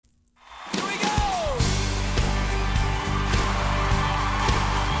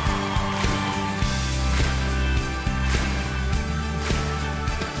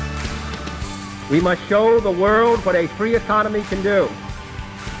We must show the world what a free economy can do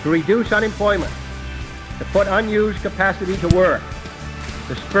to reduce unemployment, to put unused capacity to work,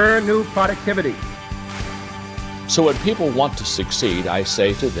 to spur new productivity. So when people want to succeed, I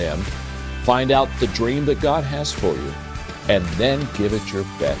say to them, find out the dream that God has for you, and then give it your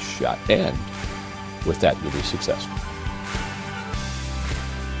best shot. And with that, you'll be successful.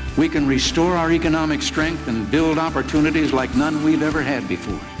 We can restore our economic strength and build opportunities like none we've ever had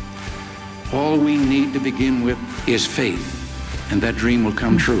before. All we need to begin with is faith, and that dream will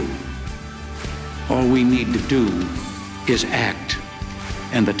come true. All we need to do is act,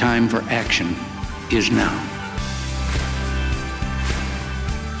 and the time for action is now.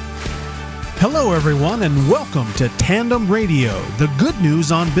 Hello, everyone, and welcome to Tandem Radio, the good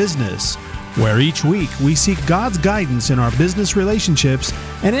news on business, where each week we seek God's guidance in our business relationships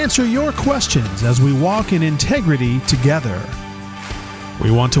and answer your questions as we walk in integrity together. We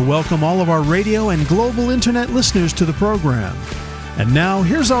want to welcome all of our radio and global internet listeners to the program. And now,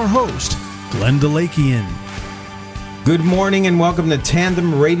 here's our host, Glenn Delakian. Good morning and welcome to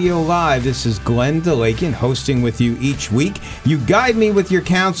Tandem Radio Live. This is Glenn Delakian hosting with you each week. You guide me with your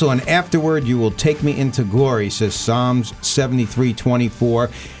counsel, and afterward you will take me into glory, says Psalms 73:24.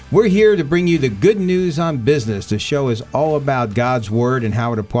 We're here to bring you the good news on business. The show is all about God's Word and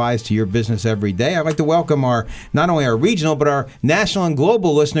how it applies to your business every day. I'd like to welcome not only our regional, but our national and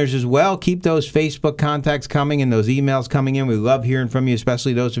global listeners as well. Keep those Facebook contacts coming and those emails coming in. We love hearing from you,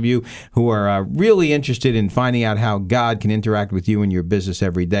 especially those of you who are really interested in finding out how God can interact with you in your business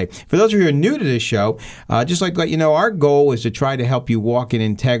every day. For those of you who are new to this show, just like to let you know, our goal is to try to help you walk in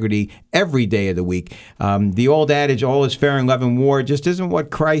integrity every day of the week. The old adage, all is fair in love and war, just isn't what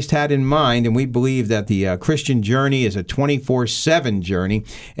Christ had in mind, and we believe that the Christian journey is a 24/7 journey,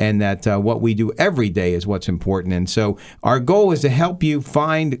 and that what we do every day is what's important. And so our goal is to help you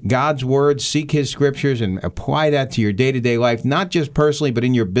find God's Word, seek His Scriptures, and apply that to your day-to-day life, not just personally, but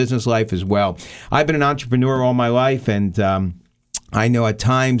in your business life as well. I've been an entrepreneur all my life, and I know at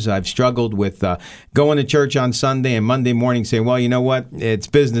times I've struggled with going to church on Sunday and Monday morning saying, well, you know what, it's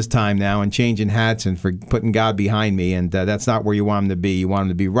business time now, and changing hats and for putting God behind me, and that's not where you want Him to be. You want Him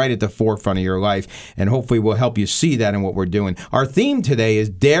to be right at the forefront of your life, and hopefully we'll help you see that in what we're doing. Our theme today is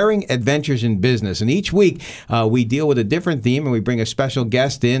Daring Adventures in Business, and each week we deal with a different theme, and we bring a special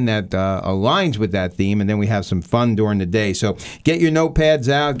guest in that aligns with that theme, and then we have some fun during the day. So get your notepads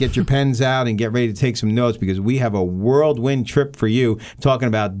out, get your pens out, and get ready to take some notes, because we have a whirlwind trip for you, talking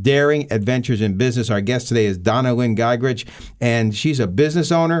about daring adventures in business. Our guest today is Donna Lynn Giegerich, and she's a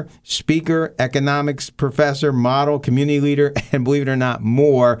business owner, speaker, economics professor, model, community leader, and believe it or not,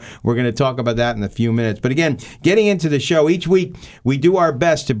 more. We're going to talk about that in a few minutes. But again, getting into the show, each week we do our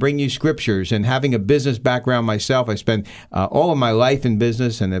best to bring you scriptures. And having a business background myself, I spent all of my life in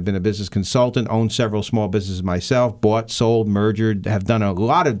business, and have been a business consultant, owned several small businesses myself, bought, sold, merged, have done a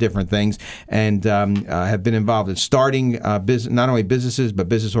lot of different things, and have been involved in starting business, not only businesses, but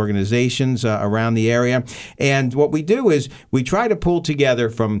business organizations around the area. And what we do is we try to pull together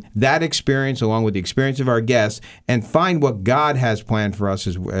from that experience, along with the experience of our guests, and find what God has planned for us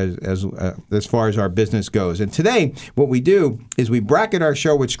as far as our business goes. And today, what we do is we bracket our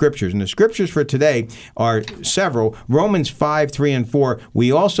show with scriptures. And the scriptures for today are several. Romans 5:3-4.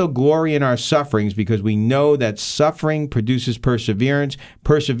 We also glory in our sufferings, because we know that suffering produces perseverance,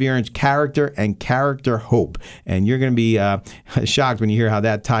 perseverance character, and character hope. And you're going to be shocked when you hear how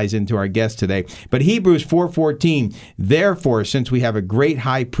that ties into our guest today. But Hebrews 4:14, therefore, since we have a great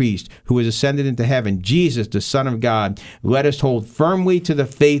high priest who has ascended into heaven, Jesus, the Son of God, let us hold firmly to the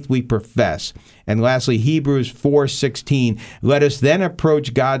faith we profess. And lastly, Hebrews 4:16, let us then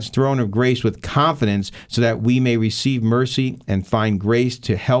approach God's throne of grace with confidence, so that we may receive mercy and find grace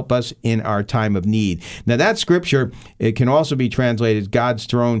to help us in our time of need. Now that scripture, it can also be translated God's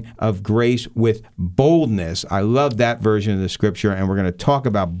throne of grace with boldness. I love that version of the scripture, and we're going to talk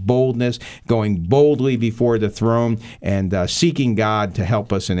about boldness, going boldly before the throne, and seeking God to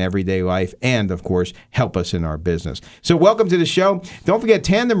help us in everyday life, and of course, help us in our business. So welcome to the show. Don't forget,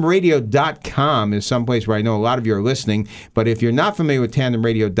 tandemradio.com is someplace where I know a lot of you are listening, but if you're not familiar with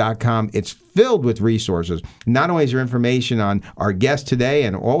tandemradio.com, it's filled with resources. Not only is there information on our guest today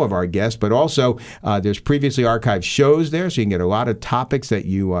and all of our guests, but also there's previously archived shows there, so you can get a lot of topics that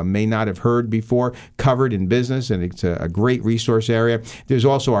you may not have heard before covered in business, and it's a great resource area. There's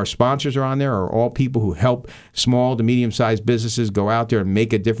also our sponsors are on there, are all people who help small to medium-sized businesses go out there and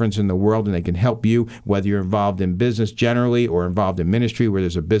make a difference in the world, and they can help you, whether you're involved in business generally or involved in ministry where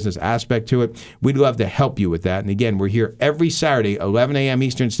there's a business aspect to it. We'd love to help you with that. And again, we're here every Saturday, 11 a.m.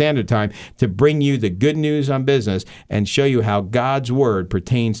 Eastern Standard Time, to bring you the good news on business and show you how God's Word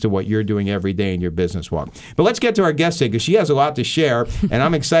pertains to what you're doing every day in your business walk. But let's get to our guest today, because she has a lot to share, and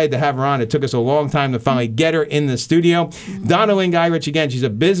I'm excited to have her on. It took us a long time to finally get her in the studio. Donna Lynn Guyrich, again, she's a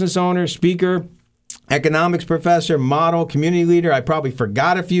business owner, speaker, economics professor, model, community leader. I probably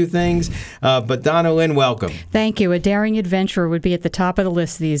forgot a few things, but Donna Lynn, welcome. Thank you. A daring adventurer would be at the top of the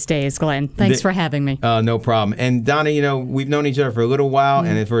list these days, Glenn. Thanks for having me. No problem. And Donna, we've known each other for a little while,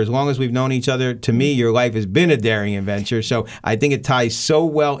 and for as long as we've known each other, to me, your life has been a daring adventure. So I think it ties so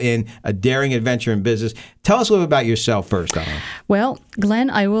well in a daring adventure in business. Tell us a little bit about yourself first, Donna. Well,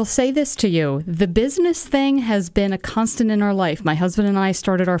 Glenn, I will say this to you. The business thing has been a constant in our life. My husband and I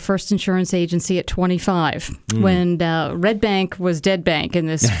started our first insurance agency at 25 when Red Bank was Dead Bank in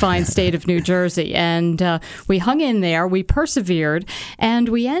this fine state of New Jersey. And we hung in there, we persevered, and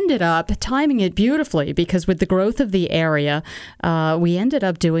we ended up timing it beautifully, because with the growth of the area, we ended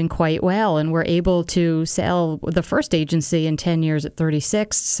up doing quite well, and we're able to sell the first agency in 10 years at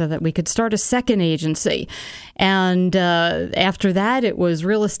 36 so that we could start a second agency. And after that, it was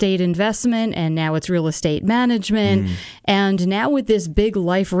real estate investment, and now it's real estate management. And now with this big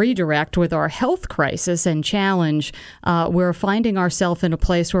life redirect with our health crisis and challenge, we're finding ourselves in a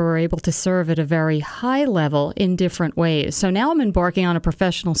place where we're able to serve at a very high level in different ways. So now I'm embarking on a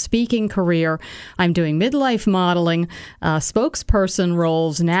professional speaking career. I'm doing midlife modeling, spokesperson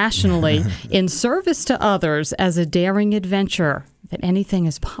roles nationally in service to others as a daring adventurer. That anything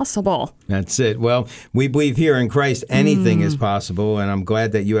is possible. That's it. Well, we believe here in Christ anything is possible, and I'm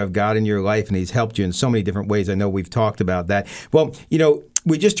glad that you have God in your life, and He's helped you in so many different ways. I know we've talked about that. Well,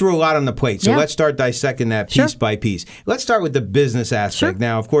 we just threw a lot on the plate, so let's start dissecting that piece by piece. Let's start with the business aspect.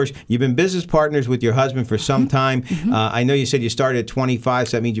 Now, of course, you've been business partners with your husband for some time. I know you said you started at 25,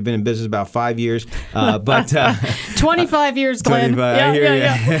 so that means you've been in business about 5 years. But 25 years, Glenn.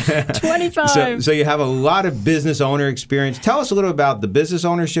 25. 25. So you have a lot of business owner experience. Tell us a little about the business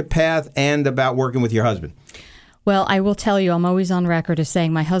ownership path and about working with your husband. Well, I will tell you, I'm always on record as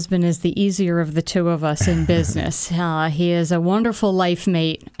saying my husband is the easier of the two of us in business. He is a wonderful life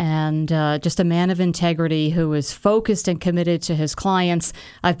mate and just a man of integrity who is focused and committed to his clients.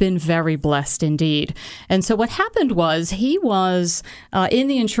 I've been very blessed indeed. And so what happened was he was in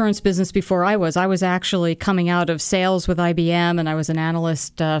the insurance business before I was. I was actually coming out of sales with IBM, and I was an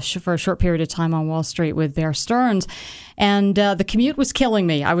analyst for a short period of time on Wall Street with Bear Stearns. And the commute was killing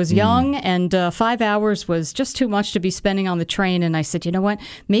me. I was young, and 5 hours was just too much to be spending on the train. And I said, you know what?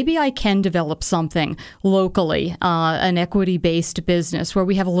 Maybe I can develop something locally, an equity-based business where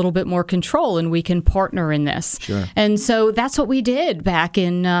we have a little bit more control and we can partner in this. Sure. And so that's what we did back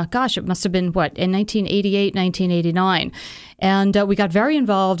in, it must have been, in 1988, 1989. And we got very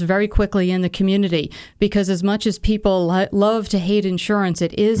involved very quickly in the community, because as much as people love to hate insurance,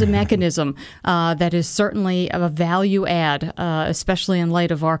 it is a mechanism that is certainly a value add, especially in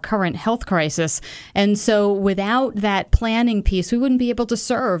light of our current health crisis. And so without that planning piece, we wouldn't be able to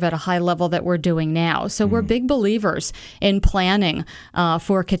serve at a high level that we're doing now. So we're big believers in planning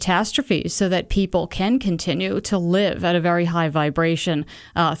for catastrophes so that people can continue to live at a very high vibration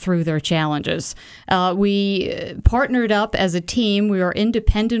through their challenges. We partnered up as a team. We were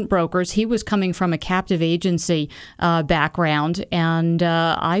independent brokers. He was coming from a captive agency background, and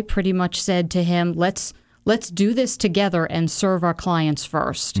I pretty much said to him, let's do this together and serve our clients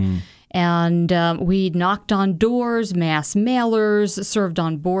first. And we knocked on doors, mass mailers, served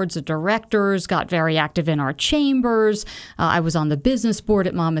on boards of directors, got very active in our chambers. I was on the business board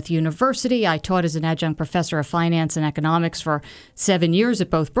at Monmouth University. I taught as an adjunct professor of finance and economics for 7 years at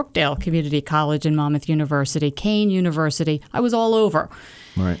both Brookdale Community College and Monmouth University, Kean University. I was all over.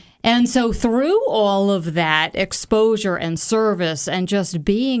 Right. And so through all of that exposure and service and just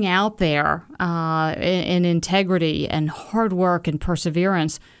being out there in integrity and hard work and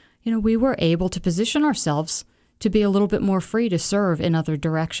perseverance, we were able to position ourselves to be a little bit more free to serve in other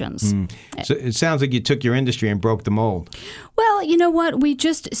directions. So it sounds like you took your industry and broke the mold. Well, you know what? We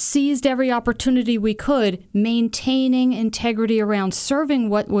just seized every opportunity we could, maintaining integrity around serving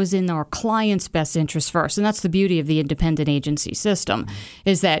what was in our client's best interest first. And that's the beauty of the independent agency system,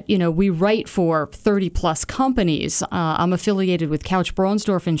 is that, we write for 30-plus companies. I'm affiliated with Couch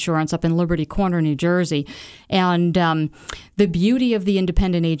Braunsdorf Insurance up in Liberty Corner, New Jersey. And the beauty of the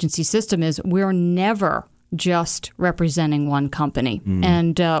independent agency system is we're never just representing one company.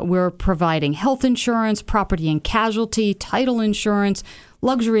 And we're providing health insurance, property and casualty, title insurance,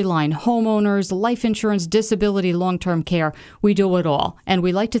 luxury line, homeowners, life insurance, disability, long-term care. We do it all. And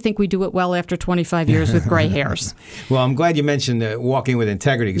we like to think we do it well after 25 years with gray hairs. Well, I'm glad you mentioned walking with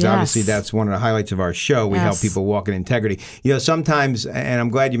integrity, because obviously that's one of the highlights of our show. We help people walk in integrity. Sometimes, and I'm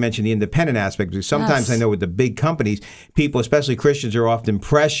glad you mentioned the independent aspect, because sometimes I know with the big companies, people, especially Christians, are often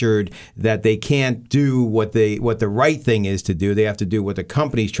pressured that they can't do what the right thing is to do. They have to do what the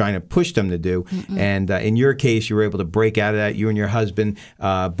company's trying to push them to do. And in your case, you were able to break out of that. You and your husband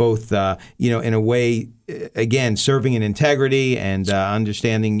both, in a way, again, serving in integrity and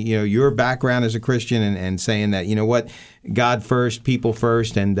understanding, your background as a Christian and saying that, God first, people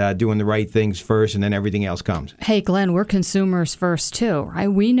first, and doing the right things first, and then everything else comes. Hey, Glenn, we're consumers first, too, right?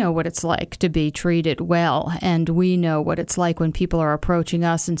 We know what it's like to be treated well, and we know what it's like when people are approaching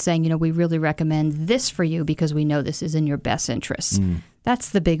us and saying, we really recommend this for you because we know this is in your best interests. That's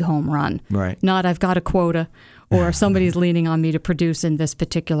the big home run. Right. Not I've got a quota or somebody's leaning on me to produce in this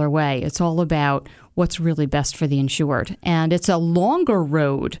particular way. It's all about what's really best for the insured. And it's a longer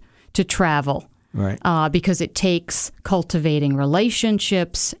road to travel. Right. Because it takes cultivating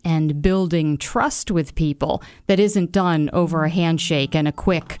relationships and building trust with people that isn't done over a handshake and a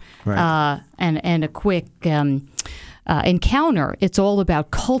quick encounter. It's all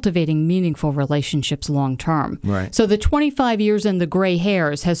about cultivating meaningful relationships long term. Right. So the 25 years and the gray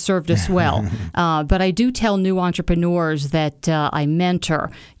hairs has served us well. But I do tell new entrepreneurs that I mentor,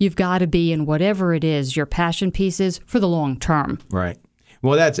 you've got to be in whatever it is your passion piece is for the long term. Right.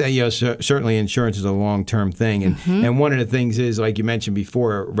 Well, that's certainly insurance is a long-term thing, and one of the things is, like you mentioned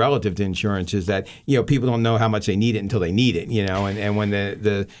before, relative to insurance, is that people don't know how much they need it until they need it, and when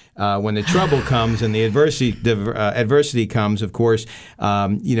the trouble comes and the adversity comes, of course,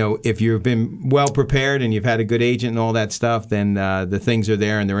 if you've been well prepared and you've had a good agent and all that stuff, then the things are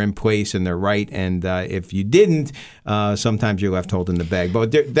there and they're in place and they're right, and if you didn't, sometimes you're left holding the bag.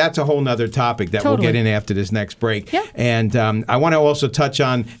 But that's a whole nother topic that we'll get in after this next break. Yep. And I want to also touch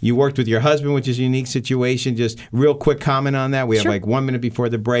on, you worked with your husband, which is a unique situation. Just real quick comment on that. We have like 1 minute before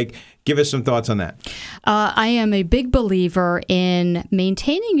the break. Give us some thoughts on that. I am a big believer in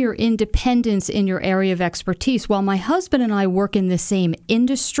maintaining your independence in your area of expertise. While my husband and I work in the same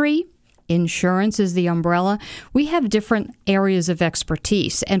industry, insurance is the umbrella, we have different areas of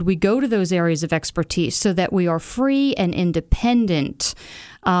expertise, and we go to those areas of expertise so that we are free and independent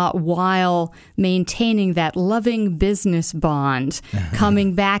while maintaining that loving business bond,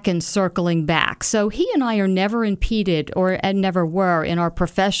 coming back and circling back. So he and I are never impeded and never were in our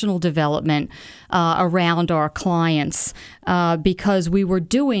professional development around our clients because we were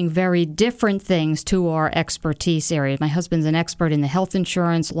doing very different things to our expertise area. My husband's an expert in the health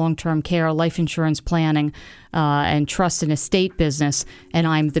insurance, long-term care, life insurance planning, and trust and estate business, and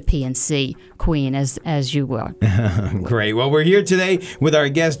I'm the P&C queen, as you will. Great. Well, we're here today with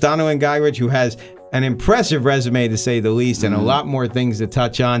our guest, Donovan Guyrich, who has an impressive resume, to say the least, and a lot more things to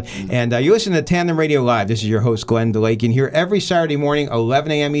touch on. And you listen to Tandem Radio Live. This is your host, Glenn DeLakian, here every Saturday morning, 11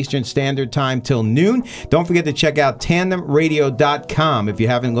 a.m. Eastern Standard Time till noon. Don't forget to check out tandemradio.com. If you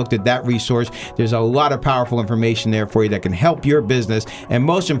haven't looked at that resource, there's a lot of powerful information there for you that can help your business, and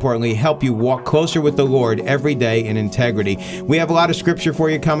most importantly, help you walk closer with the Lord every day in integrity. We have a lot of scripture for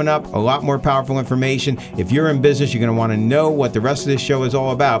you coming up, a lot more powerful information. If you're in business, you're going to want to know what the rest of this show is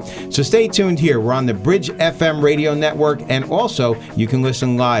all about. So stay tuned here. We're on the Bridge FM radio network, and also you can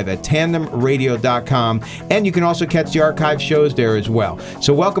listen live at tandemradio.com, and you can also catch the archive shows there as well.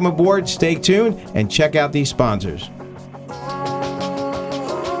 So welcome aboard, stay tuned, and check out these sponsors.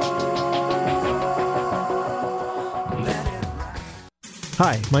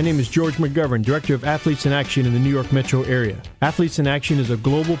 Hi, my name is George McGovern, Director of Athletes in Action in the New York metro area. Athletes in Action is a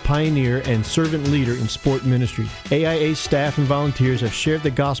global pioneer and servant leader in sport ministry. AIA staff and volunteers have shared the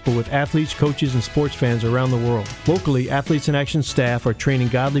gospel with athletes, coaches, and sports fans around the world. Locally, Athletes in Action staff are training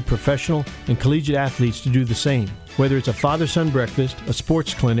godly professional and collegiate athletes to do the same. Whether it's a father-son breakfast, a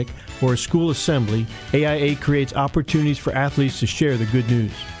sports clinic, or a school assembly, AIA creates opportunities for athletes to share the good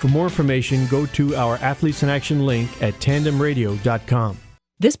news. For more information, go to our Athletes in Action link at tandemradio.com.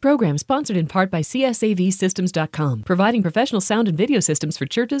 This program sponsored in part by CSAVsystems.com, providing professional sound and video systems for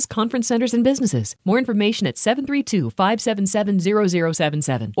churches, conference centers, and businesses. More information at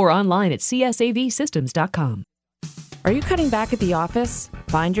 732-577-0077 or online at CSAVsystems.com. Are you cutting back at the office?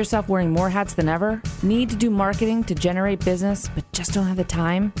 Find yourself wearing more hats than ever? Need to do marketing to generate business, but just don't have the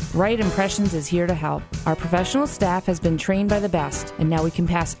time? Right Impressions is here to help. Our professional staff has been trained by the best, and now we can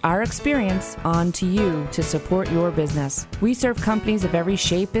pass our experience on to you to support your business. We serve companies of every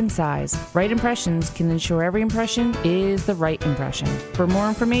shape and size. Right Impressions can ensure every impression is the right impression. For more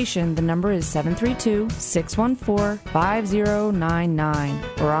information, the number is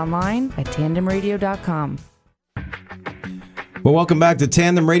 732-614-5099 or online at tandemradio.com. Well, welcome back to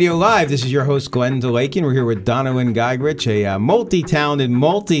Tandem Radio Live. This is your host, Glenn DeLakin. We're here with Donalyn Geigerich, a multi-talented,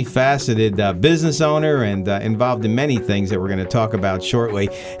 multifaceted business owner and involved in many things that we're going to talk about shortly.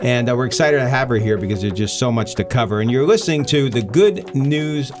 And we're excited to have her here because there's just so much to cover. And you're listening to The Good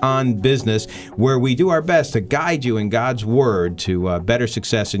News on Business, where we do our best to guide you in God's Word to better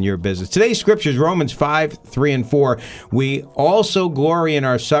success in your business. Today's scripture is Romans 5:3-4. We also glory in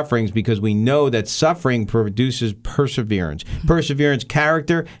our sufferings because we know that suffering produces perseverance. Perseverance,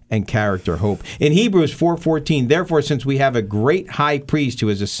 character, and character, hope. In Hebrews 4:14, therefore, since we have a great high priest who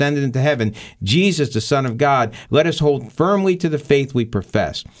has ascended into heaven, Jesus, the Son of God, let us hold firmly to the faith we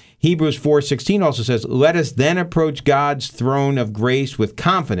profess. Hebrews 4:16 also says, let us then approach God's throne of grace with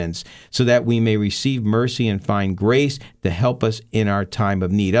confidence so that we may receive mercy and find grace to help us in our time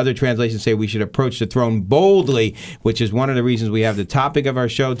of need. Other translations say we should approach the throne boldly, which is one of the reasons we have the topic of our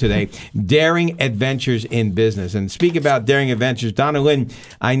show today, daring adventures in business. And speak about daring adventures, Donalyn,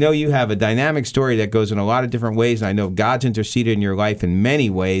 I know you have a dynamic story that goes in a lot of different ways, and I know God's interceded in your life in many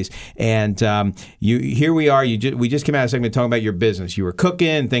ways. And here we are. We just came out of a segment talking about your business. You were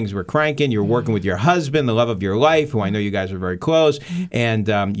cooking, things were cranking. You're working with your husband, the love of your life, who I know you guys are very close, and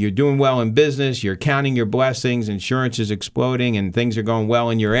you're doing well in business. You're counting your blessings. Insurance is exploding, and things are going well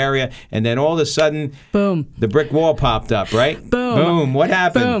in your area. And then all of a sudden, boom, the brick wall popped up, right? Boom. What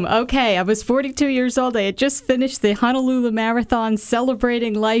happened? Boom. Okay, I was 42 years old. I had just finished the Honolulu Marathon,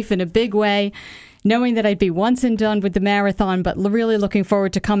 celebrating life in a big way, knowing that I'd be once and done with the marathon, but really looking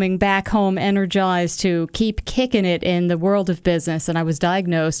forward to coming back home energized to keep kicking it in the world of business. And I was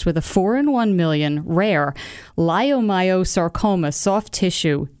diagnosed with a 4 in 1 million rare leiomyosarcoma soft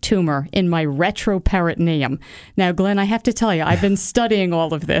tissue tumor in my retroperitoneum. Now, Glenn, I have to tell you, I've been studying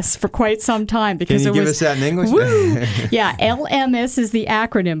all of this for quite some time because Can you give us that in English? Woo! Yeah, LMS is the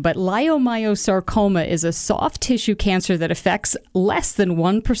acronym, but leiomyosarcoma is a soft tissue cancer that affects less than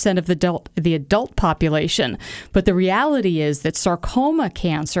 1% of the adult population. But the reality is that sarcoma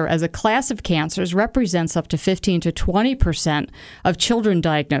cancer as a class of cancers represents up to 15 to 20% of children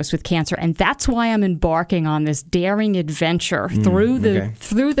diagnosed with cancer. And that's why I'm embarking on this daring adventure through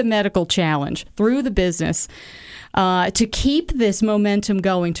the medical challenge, through the business, to keep this momentum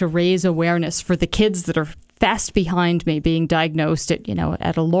going, to raise awareness for the kids that are fast behind me being diagnosed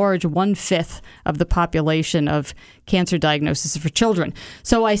at a large 1/5 of the population of cancer diagnosis for children.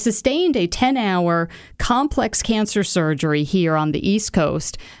 So I sustained a 10-hour complex cancer surgery here on the East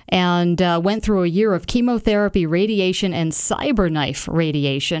Coast and went through a year of chemotherapy, radiation, and CyberKnife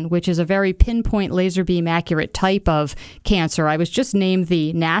radiation, which is a very pinpoint laser beam accurate type of cancer. I was just named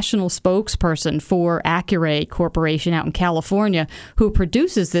the national spokesperson for Accuray Corporation out in California, who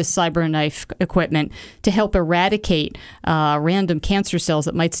produces this CyberKnife equipment to help eradicate random cancer cells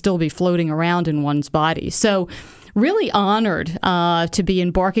that might still be floating around in one's body. So really honored to be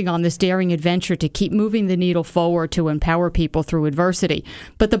embarking on this daring adventure to keep moving the needle forward to empower people through adversity.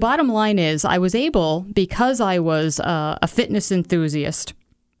 But the bottom line is I was able, because I was a fitness enthusiast,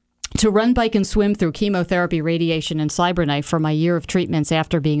 to run, bike, and swim through chemotherapy, radiation, and CyberKnife for my year of treatments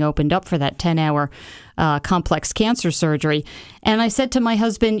after being opened up for that 10-hour complex cancer surgery. And I said to my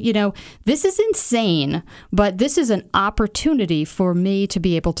husband, this is insane, but this is an opportunity for me to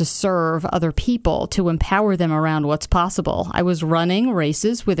be able to serve other people, to empower them around what's possible. I was running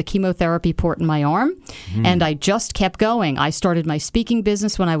races with a chemotherapy port in my arm, and I just kept going. I started my speaking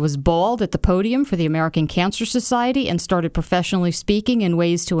business when I was bald at the podium for the American Cancer Society and started professionally speaking in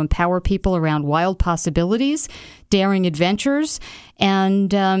ways to empower people around wild possibilities, daring adventures,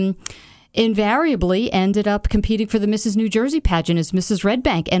 and invariably ended up competing for the Mrs. New Jersey pageant as Mrs. Red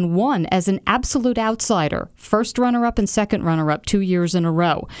Bank and won as an absolute outsider, first runner-up and second runner-up 2 years in a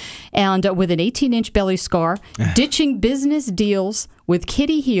row. And with an 18-inch belly scar, ditching business deals with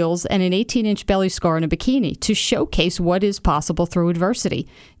kitty heels and an 18-inch belly scar and a bikini to showcase what is possible through adversity.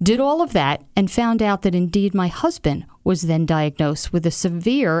 Did all of that and found out that indeed my husband was then diagnosed with a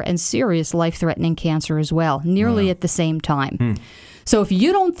severe and serious life-threatening cancer as well, nearly at the same time. So if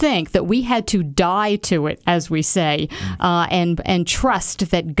you don't think that we had to die to it, as we say, and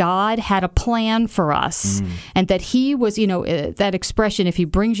trust that God had a plan for us, and that He was, that expression, if He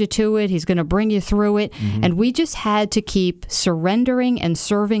brings you to it, He's going to bring you through it. And we just had to keep surrendering and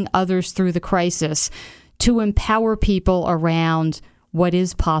serving others through the crisis to empower people around what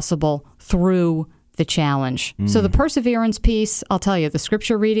is possible through the challenge. So the perseverance piece, I'll tell you, the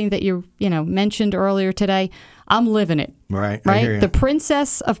scripture reading that you mentioned earlier today, I'm living it. Right. The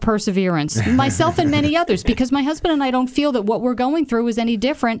princess of perseverance, myself and many others, because my husband and I don't feel that what we're going through is any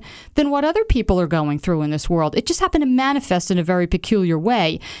different than what other people are going through in this world. It just happened to manifest in a very peculiar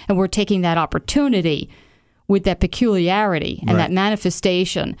way, and we're taking that opportunity with that peculiarity and that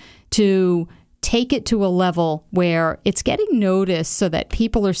manifestation to take it to a level where it's getting noticed, so that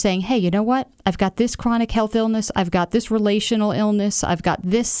people are saying, hey, you know what? I've got this chronic health illness. I've got this relational illness. I've got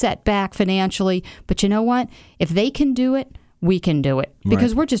this setback financially. But you know what? If they can do it, we can do it.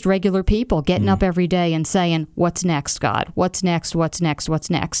 Because we're just regular people getting up every day and saying, what's next, God? What's next? What's next? What's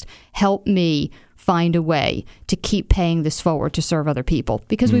next? Help me find a way to keep paying this forward to serve other people,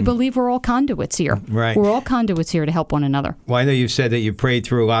 because we believe we're all conduits here. Right. We're all conduits here to help one another. Well, I know you've said that you prayed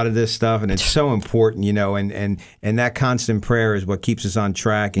through a lot of this stuff, and it's so important, and that constant prayer is what keeps us on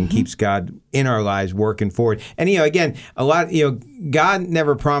track and keeps God in our lives working forward. And, again, God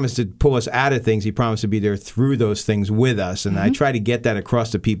never promised to pull us out of things. He promised to be there through those things with us. And I try to get that across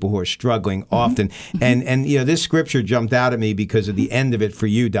to people who are struggling often. And this scripture jumped out at me because of the end of it for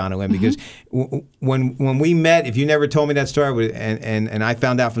you, Donna Lynn, because when we met, if you never told me that story, and I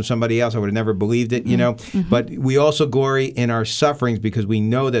found out from somebody else, I would have never believed it, But we also glory in our sufferings, because we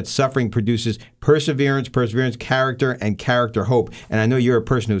know that suffering produces perseverance, character, and character hope. And I know you're a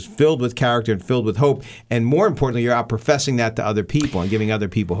person who's filled with character and filled with hope. And more importantly, you're out professing that to other people and giving other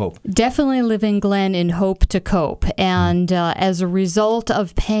people hope. Definitely living, Glenn, in hope to cope. And as a result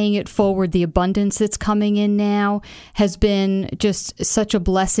of paying it forward, the abundance that's coming in now has been just such a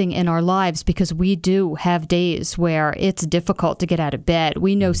blessing in our lives, because we do have days where it's difficult to get out of bed.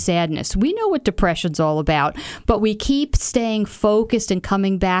 We know sadness. We know what depression's all about. But we keep staying focused and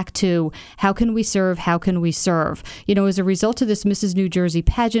coming back to, how can we serve? How can we serve? As a result of this Mrs. New Jersey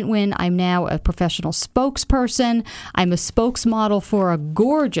pageant win, I'm now a professional spokesperson. I'm a spokesmodel for a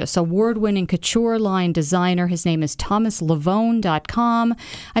gorgeous award-winning couture line designer. His name is ThomasLavone.com.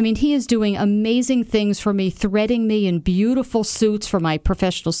 I mean, he is doing amazing things for me, threading me in beautiful suits for my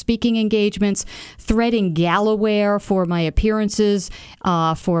professional speaking engagements, threading gala wear for my appearances,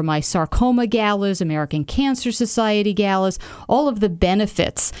 for my sarcoma galas, American Cancer Society galas, all of the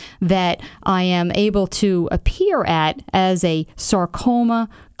benefits that I am able to appear at as a sarcoma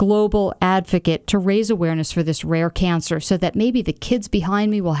global advocate to raise awareness for this rare cancer, so that maybe the kids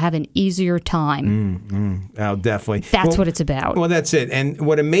behind me will have an easier time. Oh, definitely. That's what it's about. Well, that's it. And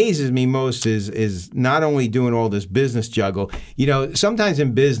what amazes me most is not only doing all this business juggle. Sometimes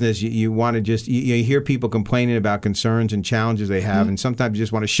in business, you want to just, you hear people complaining about concerns and challenges they have, and sometimes you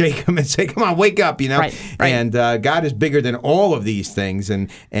just want to shake them and say, come on, wake up, Right. And God is bigger than all of these things.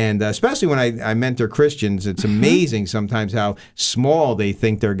 And especially when I mentor Christians, it's amazing sometimes how small they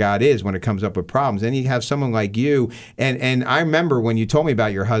think their God is when it comes up with problems. And you have someone like you, and I remember when you told me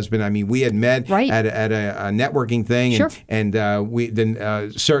about your husband. I mean, we had met at a networking thing, and we then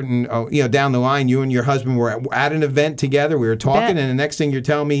down the line, you and your husband were at an event together. We were talking, and the next thing you're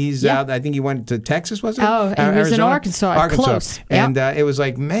telling me he's out. I think he went to Texas, was it? Oh, he was in Arkansas. Close. And it was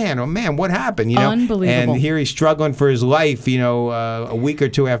like, man, what happened? Unbelievable. And here he's struggling for his life. A week or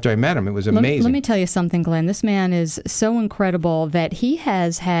two after I met him, it was amazing. Let me tell you something, Glenn. This man is so incredible that he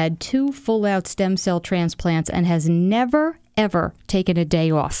has had 2 full-out stem cell transplants and has never, ever taken a day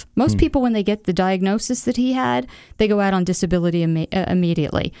off. Most people, when they get the diagnosis that he had, they go out on disability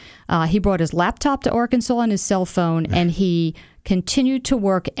immediately. He brought his laptop to Arkansas and his cell phone, and he continued to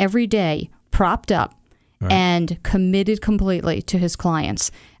work every day, propped up, and committed completely to his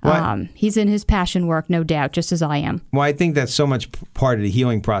clients. He's in his passion work, no doubt, just as I am. Well, I think that's so much part of the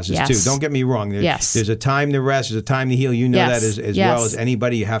healing process, too. Don't get me wrong. There's a time to rest. There's a time to heal. You know that as well as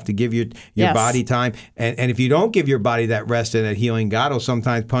anybody. You have to give your body time. And if you don't give your body that rest and that healing, God will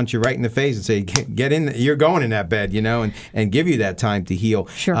sometimes punch you right in the face and say, get in. You're going in that bed, and give you that time to heal.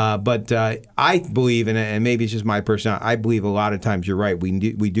 Sure. But I believe, and maybe it's just my personality, I believe a lot of times you're right. We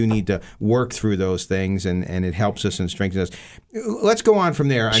do need to work through those things, and it helps us and strengthens us. Let's go on from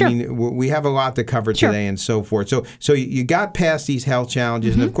there. there. Sure. I mean, we have a lot to cover Sure. today and so forth. So you got past these health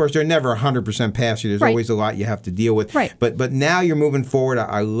challenges, and of course, they're never 100% past you. There's Right. always a lot you have to deal with. Right. But now you're moving forward.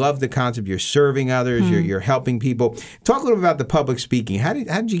 I love the concept. You're serving others. You're helping people. Talk a little bit about the public speaking. How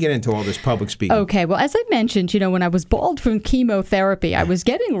did you get into all this public speaking? Okay, well, as I mentioned, when I was bald from chemotherapy, I was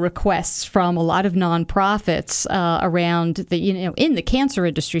getting requests from a lot of nonprofits around in the cancer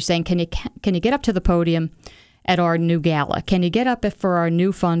industry saying, can you get up to the podium at our new gala? Can you get up for our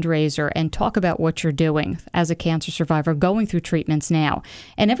new fundraiser and talk about what you're doing as a cancer survivor going through treatments now?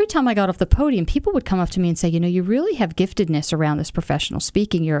 And every time I got off the podium, people would come up to me and say, you really have giftedness around this professional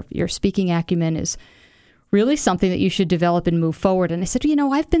speaking. Your speaking acumen is really something that you should develop and move forward. And I said,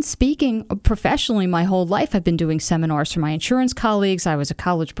 I've been speaking professionally my whole life. I've been doing seminars for my insurance colleagues. I was a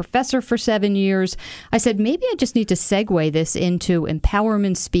college professor for 7 years. I said, maybe I just need to segue this into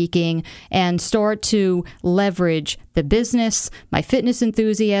empowerment speaking and start to leverage the business, my fitness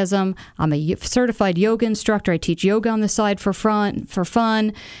enthusiasm. I'm a certified yoga instructor. I teach yoga on the side for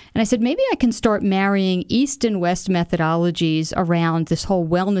fun. And I said, maybe I can start marrying East and West methodologies around this whole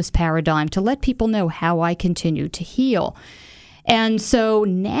wellness paradigm to let people know how I continue to heal. And so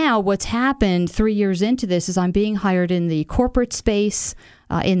now what's happened 3 years into this is I'm being hired in the corporate space,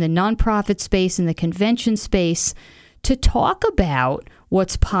 in the nonprofit space, in the convention space, to talk about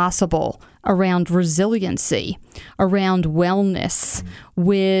what's possible around resiliency, around wellness,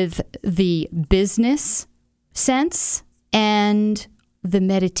 with the business sense and the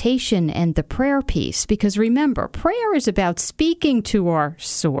meditation and the prayer piece. Because remember, prayer is about speaking to our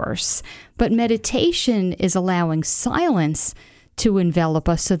source, but meditation is allowing silence to envelop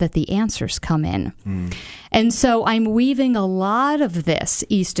us so that the answers come in. And so I'm weaving a lot of this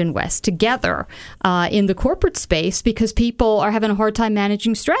East and West together in the corporate space because people are having a hard time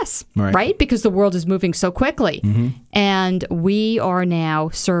managing stress, right? Because the world is moving so quickly. And we are now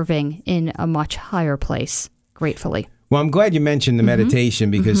serving in a much higher place, gratefully. Well, I'm glad you mentioned the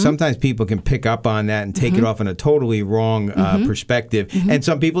meditation because sometimes people can pick up on that and take it off in a totally wrong perspective. And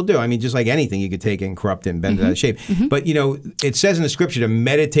some people do. I mean, just like anything, you could take it and corrupt it and bend it out of shape. But, it says in the scripture to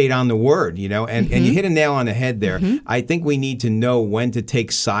meditate on the word, and you hit a nail on the head there. I think we need to know when to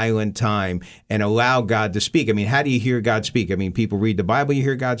take silent time and allow God to speak. I mean, how do you hear God speak? I mean, people read the Bible, you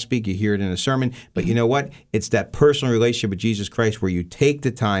hear God speak, you hear it in a sermon. But you know what? It's that personal relationship with Jesus Christ where you take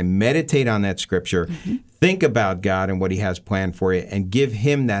the time, meditate on that scripture, think about God and what he has planned for you, and give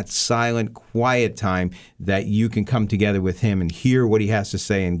him that silent, quiet time that you can come together with him and hear what he has to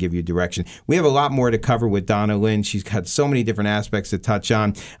say and give you direction. We have a lot more to cover with Donna Lynn. She's got so many different aspects to touch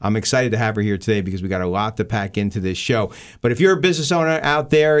on. I'm excited to have her here today because we got a lot to pack into this show. But if you're a business owner out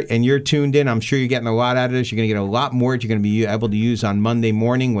there and you're tuned in, I'm sure you're getting a lot out of this. You're going to get a lot more that you're going to be able to use on Monday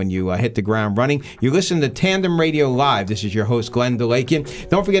morning when you hit the ground running. You're listening to Tandem Radio Live. This is your host, Glenn DeLakian.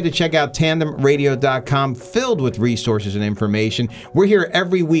 Don't forget to check out tandemradio.com, filled with resources and information. We're here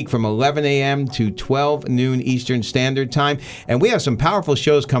every week from 11 a.m. to 12 noon Eastern Standard Time, and we have some powerful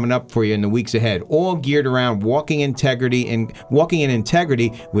shows coming up for you in the weeks ahead, all geared around walking in integrity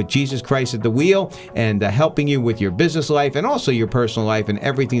with Jesus Christ at the wheel and helping you with your business life and also your personal life and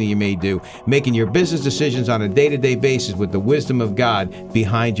everything that you may do, making your business decisions on a day-to-day basis with the wisdom of God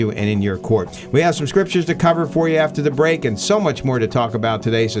behind you and in your court. We have some scriptures to cover for you after the break and so much more to talk about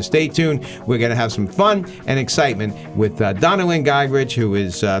today, so stay tuned. We're going to have some fun and excitement with Donna Lynn Geigrich, who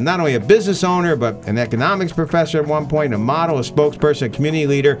is not only a business owner, but an economics professor at one point, a model, a spokesperson, a community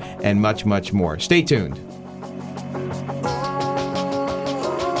leader, and much, much more. Stay tuned.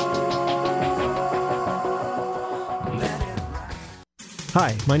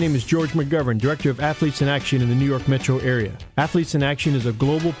 Hi, my name is George McGovern, Director of Athletes in Action in the New York metro area. Athletes in Action is a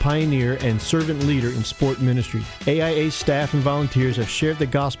global pioneer and servant leader in sport ministry. AIA staff and volunteers have shared the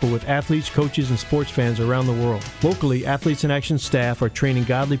gospel with athletes, coaches, and sports fans around the world. Locally, Athletes in Action staff are training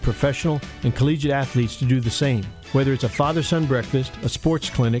godly professional and collegiate athletes to do the same. Whether it's a father-son breakfast, a sports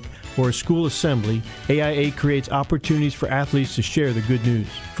clinic, or a school assembly, AIA creates opportunities for athletes to share the good news.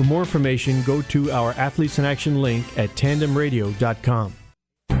 For more information, go to our Athletes in Action link at tandemradio.com.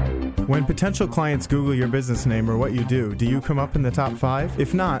 When potential clients Google your business name or what you do you come up in the top 5?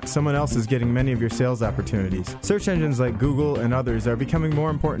 If not, someone else is getting many of your sales opportunities. Search engines like Google and others are becoming more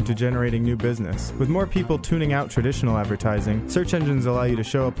important to generating new business. With more people tuning out traditional advertising, search engines allow you to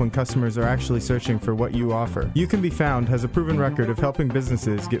show up when customers are actually searching for what you offer. You Can Be Found has a proven record of helping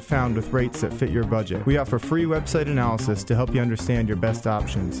businesses get found with rates that fit your budget. We offer free website analysis to help you understand your best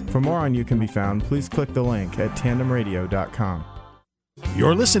options. For more on You Can Be Found, please click the link at tandemradio.com.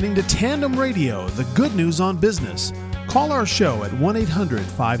 You're listening to Tandem Radio, the good news on business. Call our show at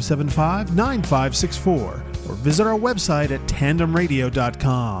 1-800-575-9564 or visit our website at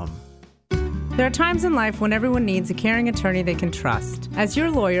tandemradio.com. There are times in life when everyone needs a caring attorney they can trust. As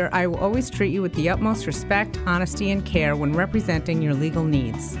your lawyer, I will always treat you with the utmost respect, honesty, and care when representing your legal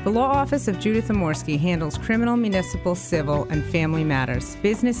needs. The law office of Judith Amorsky handles criminal, municipal, civil, and family matters,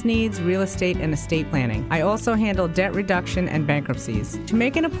 business needs, real estate, and estate planning. I also handle debt reduction and bankruptcies. To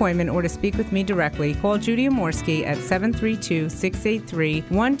make an appointment or to speak with me directly, call Judy Amorsky at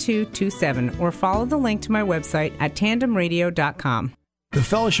 732-683-1227 or follow the link to my website at tandemradio.com. The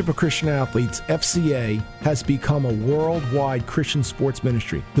Fellowship of Christian Athletes, FCA, has become a worldwide Christian sports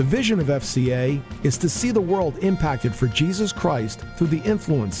ministry. The vision of FCA is to see the world impacted for Jesus Christ through the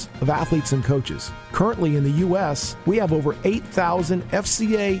influence of athletes and coaches. Currently in the U.S., we have over 8,000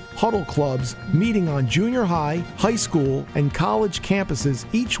 FCA huddle clubs meeting on junior high, high school, and college campuses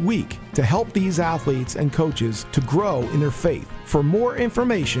each week to help these athletes and coaches to grow in their faith. For more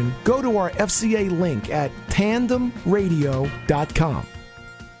information, go to our FCA link at tandemradio.com.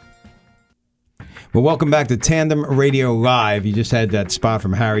 Well, welcome back to Tandem Radio Live. You just had that spot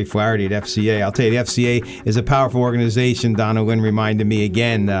from Harry Flaherty at FCA. I'll tell you, the FCA is a powerful organization. Donna Lynn reminded me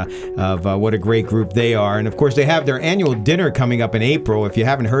again of what a great group they are. And, of course, they have their annual dinner coming up in April. If you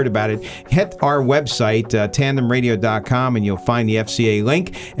haven't heard about it, hit our website, tandemradio.com, and you'll find the FCA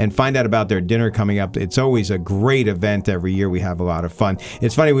link and find out about their dinner coming up. It's always a great event every year. We have a lot of fun.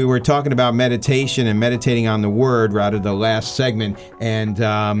 It's funny, we were talking about meditation and meditating on the Word rather the last segment, and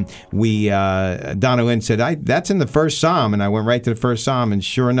Donna Lynn said, that's in the first Psalm, and I went right to the first Psalm, and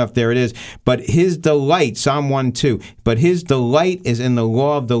sure enough, there it is. But his delight, Psalm 1:2, but his delight is in the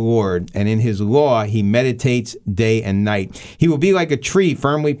law of the Lord, and in his law he meditates day and night. He will be like a tree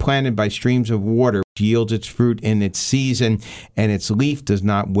firmly planted by streams of water, which yields its fruit in its season, and its leaf does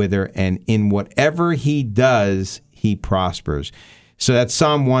not wither, and in whatever he does, he prospers. So that's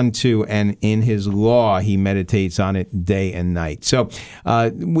Psalm 1:2, and in his law, he meditates on it day and night. So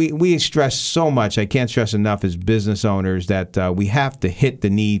we stress so much, I can't stress enough as business owners, that we have to hit the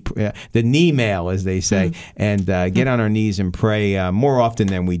knee mail, as they say, and get on our knees and pray more often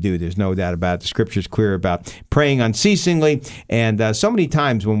than we do. There's no doubt about it. The Scripture's clear about praying unceasingly, and so many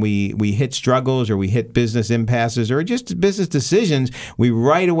times when we hit struggles or we hit business impasses or just business decisions, we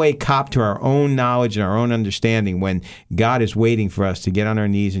right away cop to our own knowledge and our own understanding when God is waiting for us to get on our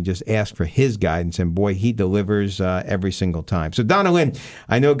knees and just ask for his guidance, and boy, he delivers every single time. So Donna Lynn,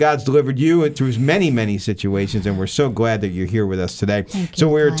 I know God's delivered you through many, many situations, and we're so glad that you're here with us today. So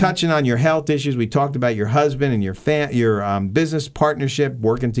we were touching on your health issues. We talked about your husband and your business partnership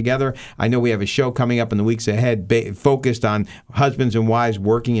working together. I know we have a show coming up in the weeks ahead focused on husbands and wives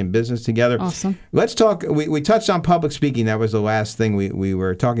working in business together. Awesome. Let's talk. We touched on public speaking. That was the last thing we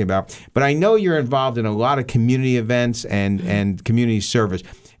were talking about. But I know you're involved in a lot of community events and community service.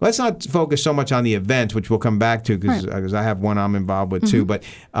 Let's not focus so much on the events, which we'll come back to because I have one I'm involved with too. But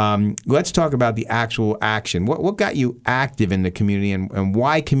let's talk about the actual action. What got you active in the community, and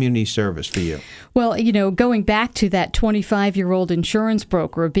why community service for you? Well, going back to that 25-year-old insurance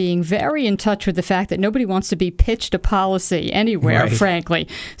broker, being very in touch with the fact that nobody wants to be pitched a policy anywhere, frankly.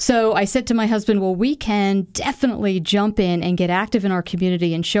 So I said to my husband, well, we can definitely jump in and get active in our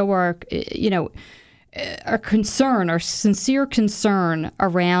community and show our sincere concern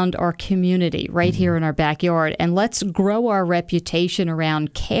around our community right here in our backyard. And let's grow our reputation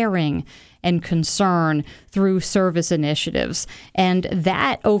around caring and concern through service initiatives. And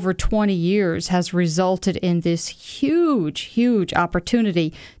that over 20 years has resulted in this huge, huge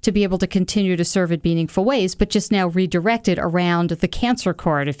opportunity to be able to continue to serve in meaningful ways, but just now redirected around the cancer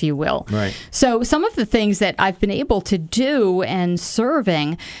card, if you will. Right. So some of the things that I've been able to do and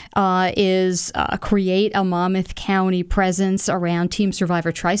serving is create a Monmouth County presence around Team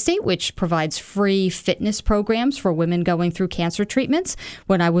Survivor Tri-State, which provides free fitness programs for women going through cancer treatments.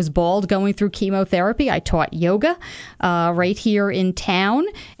 When I was bald going through chemotherapy, I taught yoga right here in town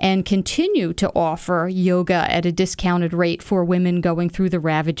and continue to offer yoga at a discounted rate for women going through the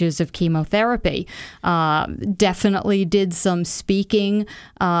ravages of chemotherapy. Definitely did some speaking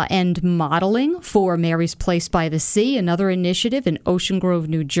and modeling for Mary's Place by the Sea, another initiative in Ocean Grove,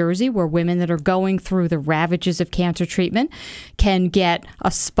 New Jersey, where women that are going through the ravages of cancer treatment can get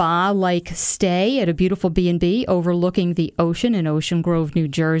a spa-like stay at a beautiful B&B overlooking the ocean in Ocean Grove, New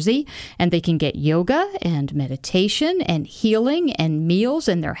Jersey, and they can get yoga and meditation and healing and meals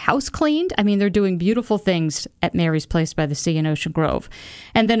and their house cleaned. I mean, they're doing beautiful things at Mary's Place by the Sea in Ocean Grove.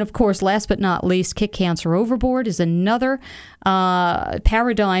 And then, of course, last but not least, Kick Cancer Overboard is another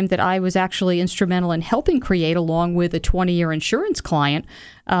paradigm that I was actually instrumental in helping create along with a 20-year insurance client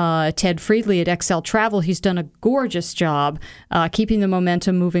Ted Friedley at XL Travel. He's done a gorgeous job keeping the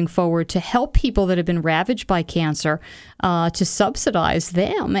momentum moving forward to help people that have been ravaged by cancer, to subsidize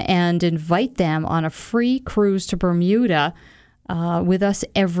them and invite them on a free cruise to Bermuda with us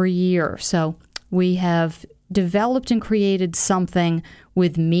every year. So we have developed and created something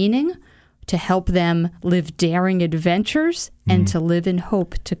with meaning to help them live daring adventures and to live in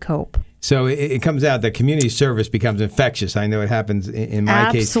hope to cope. So it comes out that community service becomes infectious. I know it happens in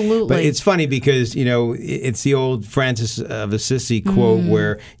my case. Absolutely. But it's funny because, it's the old Francis of Assisi quote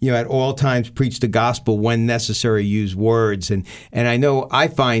where, at all times preach the gospel, when necessary use words. And I know I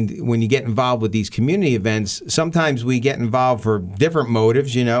find when you get involved with these community events, sometimes we get involved for different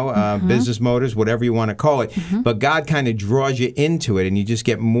motives, business motives, whatever you want to call it. But God kind of draws you into it, and you just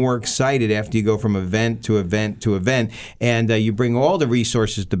get more excited after you go from event to event to event. And you bring all the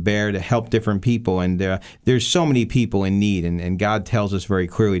resources to bear to help different people, and there's so many people in need, and God tells us very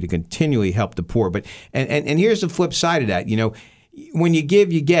clearly to continually help the poor. But and here's the flip side of that. When you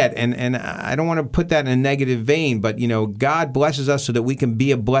give, you get, and I don't want to put that in a negative vein, but God blesses us so that we can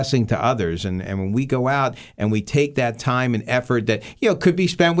be a blessing to others, and when we go out and we take that time and effort that could be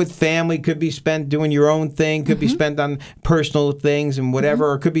spent with family, could be spent doing your own thing, could be spent on personal things and whatever,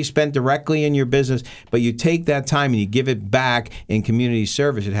 or could be spent directly in your business, but you take that time and you give it back in community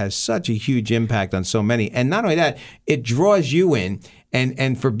service, it has such a huge impact on so many. And not only that, it draws you in.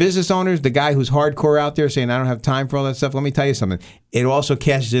 And for business owners, the guy who's hardcore out there saying, I don't have time for all that stuff, let me tell you something. It also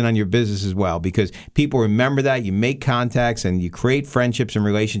cashes in on your business as well, because people remember that. You make contacts and you create friendships and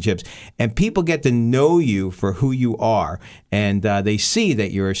relationships, and people get to know you for who you are. And they see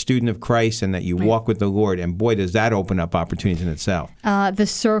that you're a student of Christ and that you walk with the Lord. And boy, does that open up opportunities in itself. The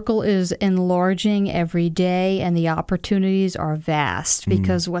circle is enlarging every day, and the opportunities are vast,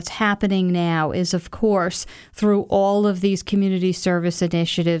 because what's happening now is, of course, through all of these community service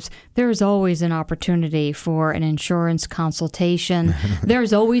initiatives, there's always an opportunity for an insurance consultation.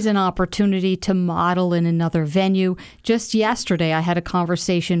 There's always an opportunity to model in another venue. Just yesterday, I had a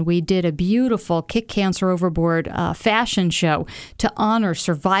conversation. We did a beautiful Kick Cancer Overboard fashion show to honor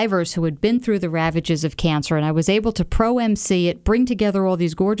survivors who had been through the ravages of cancer. And I was able to pro-MC it, bring together all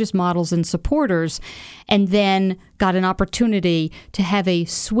these gorgeous models and supporters, and then got an opportunity to have a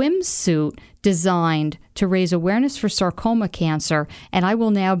swimsuit designed to raise awareness for sarcoma cancer. And I will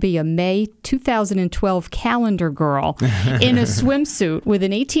now be a May 2012 calendar girl in a swimsuit with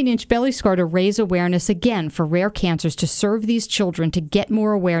an 18-inch belly scar to raise awareness again for rare cancers, to serve these children, to get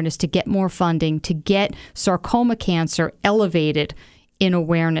more awareness, to get more funding, to get sarcoma cancer elevated in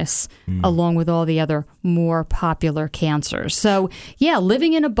awareness, along with all the other more popular cancers. So, yeah,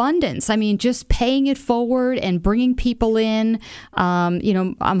 living in abundance. I mean, just paying it forward and bringing people in.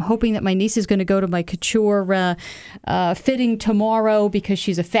 I'm hoping that my niece is going to go to my couture fitting tomorrow, because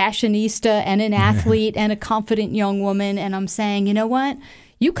she's a fashionista and an athlete and a confident young woman. And I'm saying, you know what?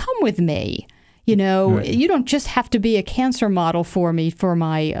 You come with me. You don't just have to be a cancer model for me for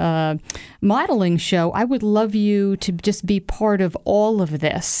my modeling show. I would love you to just be part of all of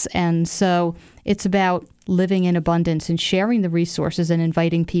this. And so it's about living in abundance and sharing the resources and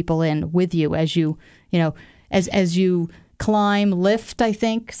inviting people in with you as you you climb, lift, I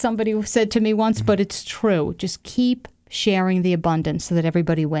think somebody said to me once, but it's true. Just keep sharing the abundance so that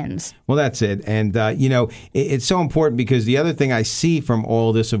everybody wins. Well, that's it. And, it's so important, because the other thing I see from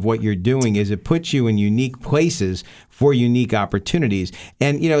all this of what you're doing is it puts you in unique places for unique opportunities.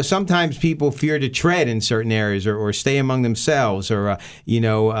 And, sometimes people fear to tread in certain areas or stay among themselves, or,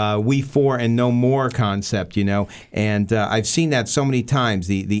 we for and no more concept, And I've seen that so many times,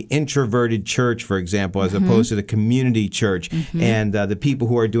 the introverted church, for example, as opposed to the community church, and the people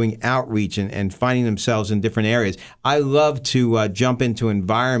who are doing outreach and finding themselves in different areas. I love to jump into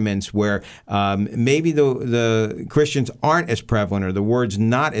environments where maybe the Christians aren't as prevalent, or the word's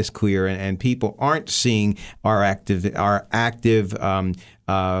not as clear, and people aren't seeing our active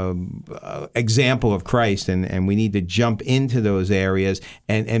example of Christ, and we need to jump into those areas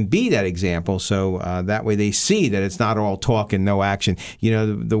and be that example, so that way they see that it's not all talk and no action.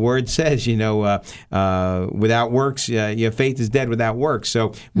 The word says, without works, faith is dead without works.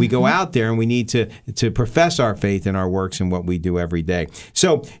 So we go out there and we need to profess our faith in our works and what we do every day.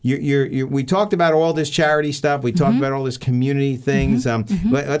 So we talked about all this charity stuff. We talked about all this community things.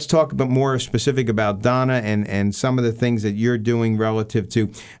 Let's talk a bit more specific about Donna and some of the things that you're doing relative to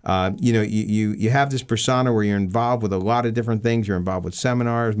to, you have this persona where you're involved with a lot of different things. You're involved with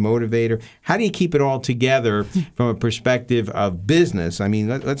seminars, motivator. How do you keep it all together from a perspective of business? I mean,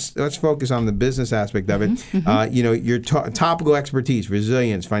 let's focus on the business aspect of it. Your topical expertise,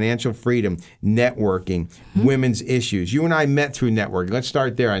 resilience, financial freedom, networking, women's issues. You and I met through networking. Let's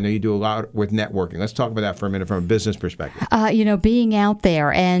start there. I know you do a lot with networking. Let's talk about that for a minute from a business perspective. Being out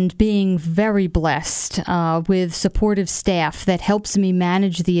there and being very blessed with supportive staff that helps me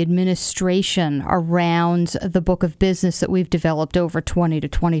manage the administration around the book of business that we've developed over 20 to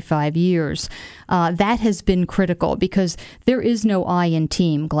 25 years. That has been critical because there is no I in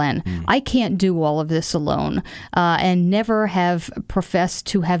team, Glenn. I can't do all of this alone and never have professed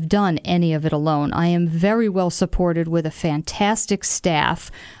to have done any of it alone. I am very well supported with a fantastic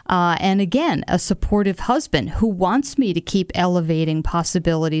staff and, again, a supportive husband who wants me to keep elevating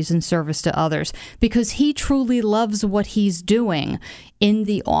possibilities in service to others because he truly loves what he's doing in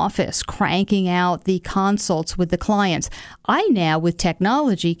the office, cranking out the consults with the clients. I now, with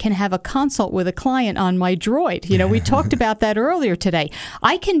technology, can have a consult with a client on my Droid. We talked about that earlier today.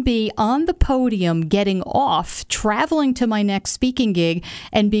 I can be on the podium getting off, traveling to my next speaking gig,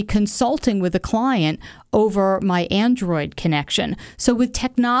 and be consulting with a client over my Android connection. So with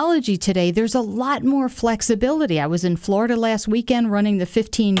technology today, there's a lot more flexibility. I was in Florida last weekend running the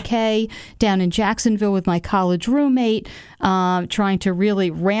 15K down in Jacksonville with my college roommate, trying to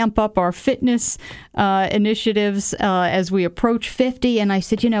really ramp up our fitness initiatives as we approach 50. And I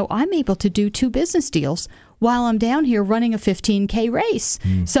said, I'm able to do 2 business deals while I'm down here running a 15K race.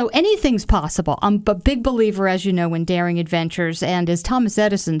 So anything's possible. I'm a big believer, as you know, in daring adventures. And as Thomas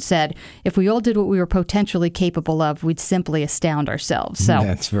Edison said, if we all did what we were potentially capable of, we'd simply astound ourselves. So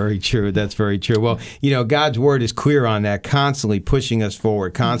That's very true. That's very true. Well, God's word is clear on that, constantly pushing us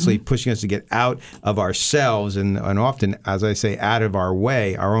forward, constantly pushing us to get out of ourselves and often, as I say, out of our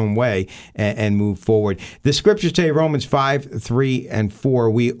own way, and move forward. The scriptures say, Romans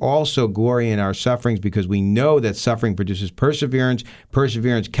 5:3-4, we also glory in our sufferings because we know that suffering produces perseverance,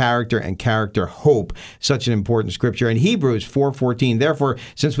 character, and character, hope. Such an important scripture. In Hebrews 4:14, therefore,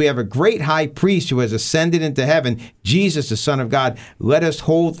 since we have a great high priest who has ascended into heaven, Jesus, the Son of God, let us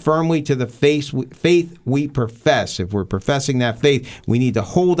hold firmly to the faith we profess. If we're professing that faith, we need to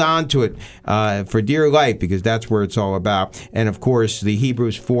hold on to it for dear life because that's where it's all about. And of course, the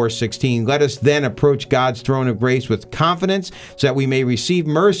Hebrews 4:16, let us then approach God's throne of grace with confidence so that we may receive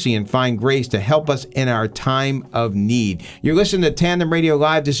mercy and find grace to help us in our time of need. You're listening to Tandem Radio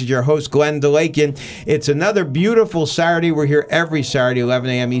Live. This is your host, Glenn DeLakian. It's another beautiful Saturday. We're here every Saturday, 11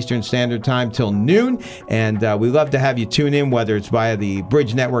 a.m. Eastern Standard Time till noon. And we love to have you tune in, whether it's via the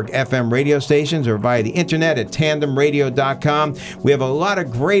Bridge Network FM radio stations or via the internet at tandemradio.com. We have a lot of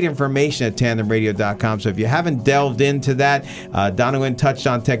great information at tandemradio.com. So if you haven't delved into that, Donalyn touched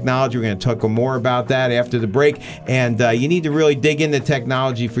on technology. We're going to talk more about that after the break. And you need to really dig into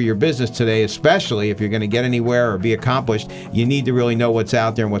technology for your business today, especially if you're going to get anywhere or be accomplished. You need to really know what's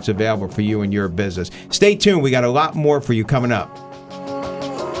out there and what's available for you and your business. Stay tuned. We got a lot more for you coming up.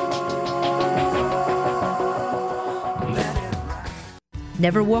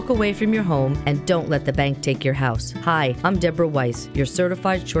 Never walk away from your home, and don't let the bank take your house. Hi, I'm Deborah Weiss, your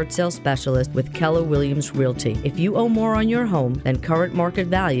certified short sale specialist with Keller Williams Realty. If you owe more on your home than current market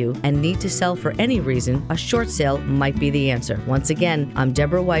value and need to sell for any reason, a short sale might be the answer. Once again, I'm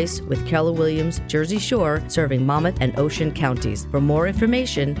Deborah Weiss with Keller Williams Jersey Shore, serving Monmouth and Ocean counties. For more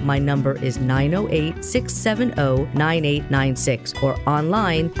information, my number is 908-670-9896 or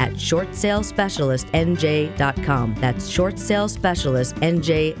online at shortsalespecialistnj.com. That's shortsalespecialistnj.com.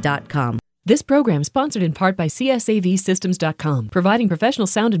 This program sponsored in part by CSAVsystems.com, providing professional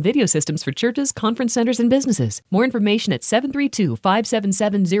sound and video systems for churches, conference centers, and businesses. More information at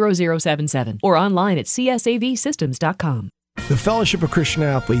 732-577-0077 or online at CSAVsystems.com. The Fellowship of Christian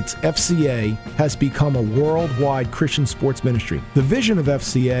Athletes, FCA, has become a worldwide Christian sports ministry. The vision of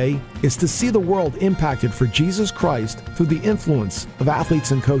FCA is to see the world impacted for Jesus Christ through the influence of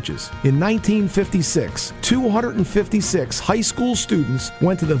athletes and coaches. In 1956, 256 high school students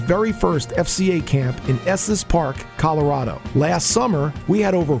went to the very first FCA camp in Estes Park, Colorado. Last summer, we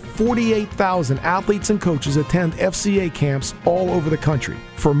had over 48,000 athletes and coaches attend FCA camps all over the country.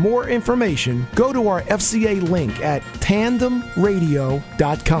 For more information, go to our FCA link at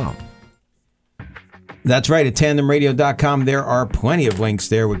tandemradio.com. That's right, at tandemradio.com. There are plenty of links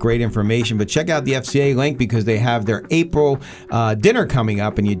there with great information, but check out the FCA link because they have their April dinner coming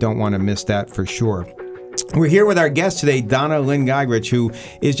up, and you don't want to miss that for sure. We're here with our guest today, Donna Lynn Giegerich, who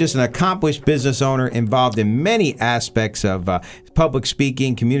is just an accomplished business owner involved in many aspects of public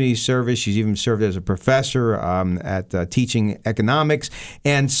speaking, community service. She's even served as a professor at teaching economics,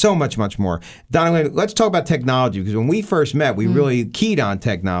 and so much, much more. Donna Lynn, let's talk about technology, because when we first met, we really keyed on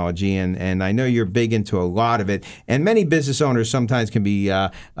technology, and I know you're big into a lot of it. And many business owners sometimes can be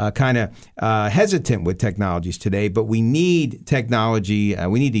kind of hesitant with technologies today, but we need technology.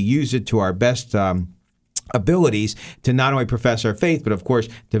 We need to use it to our best abilities to not only profess our faith, but of course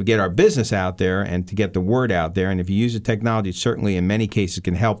to get our business out there and to get the word out there. And if you use the technology, it certainly in many cases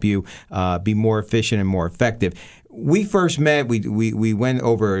can help you be more efficient and more effective. We first met, we went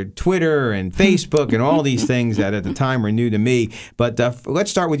over Twitter and Facebook and all these things that at the time were new to me. But let's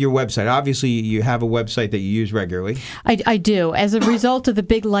start with your website. Obviously, you have a website that you use regularly. I do. As a result of the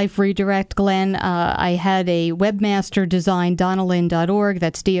Big Life Redirect, Glenn, I had a webmaster design, donnalyn.org,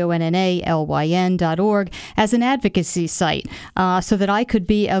 that's DONNALYN.org, as an advocacy site so that I could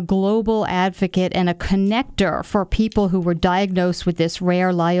be a global advocate and a connector for people who were diagnosed with this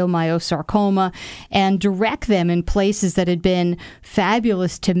rare leiomyosarcoma and direct them in places that had been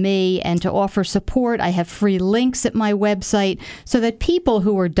fabulous to me and to offer support. I have free links at my website so that people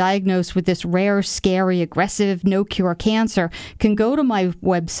who are diagnosed with this rare, scary, aggressive, no-cure cancer can go to my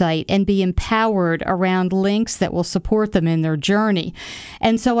website and be empowered around links that will support them in their journey.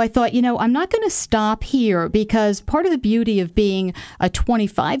 And so I thought, I'm not going to stop here, because part of the beauty of being a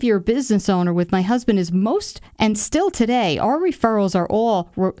 25-year business owner with my husband is and still today, our referrals are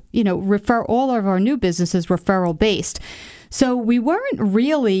all, all of our new businesses referral based. So we weren't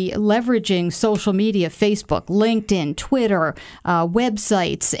really leveraging social media, Facebook, LinkedIn, Twitter,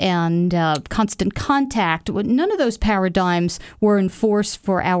 websites, and constant contact. None of those paradigms were enforced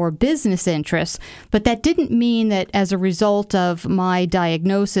for our business interests, but that didn't mean that as a result of my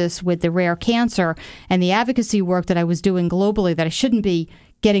diagnosis with the rare cancer and the advocacy work that I was doing globally, that I shouldn't be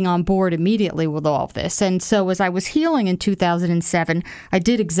getting on board immediately with all of this. And so as I was healing in 2007, I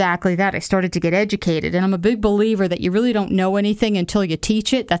did exactly that. I started to get educated. And I'm a big believer that you really don't know anything until you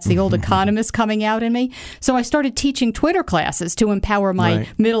teach it. That's the old economist coming out in me. So I started teaching Twitter classes to empower my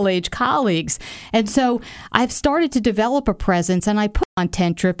middle-aged colleagues. And so I've started to develop a presence, and I put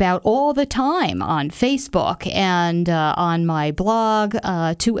content drip out all the time on Facebook and on my blog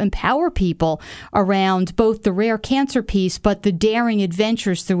to empower people around both the rare cancer piece, but the daring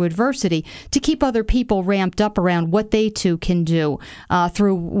adventures through adversity to keep other people ramped up around what they too can do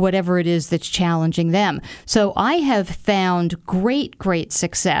through whatever it is that's challenging them. So I have found great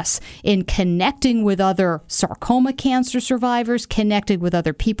success in connecting with other sarcoma cancer survivors, connecting with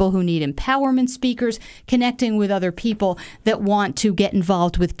other people who need empowerment speakers, connecting with other people that want to get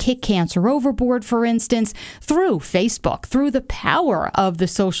involved with Kick Cancer Overboard, for instance, through Facebook, through the power of the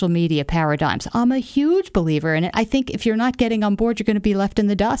social media paradigms. I'm a huge believer in it. I think if you're not getting on board, you're going to be left in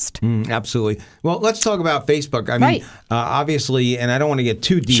the dust. Absolutely. Well, let's talk about Facebook. I mean, obviously, and I don't want to get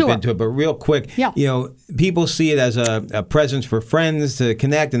too deep into it, but real quick, people see it as a presence for friends to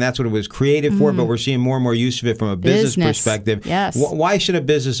connect, and that's what it was created for, but we're seeing more and more use of it from a business perspective. Yes. Why should a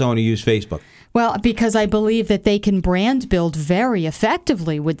business owner use Facebook? Well, because I believe that they can brand build very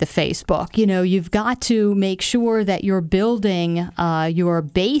effectively with the Facebook. You've got to make sure that you're building your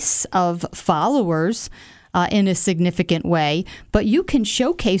base of followers in a significant way, but you can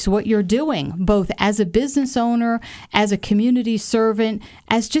showcase what you're doing, both as a business owner, as a community servant,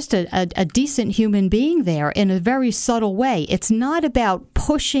 as just a decent human being there in a very subtle way. It's not about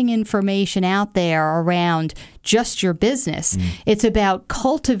pushing information out there around just your business. It's about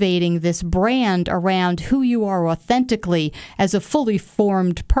cultivating this brand around who you are authentically as a fully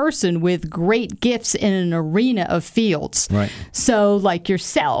formed person with great gifts in an arena of fields. Right. So like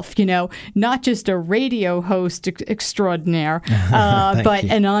yourself, not just a radio host extraordinaire, but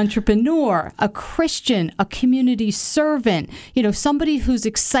an entrepreneur, a Christian, a community servant, somebody who's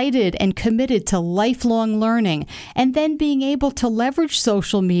excited and committed to lifelong learning, and then being able to leverage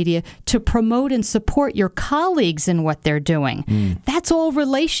social media to promote and support your colleagues in what they're doing. That's all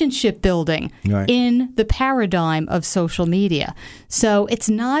relationship building in the paradigm of social media. So it's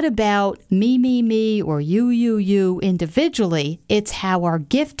not about me, or you individually. It's how our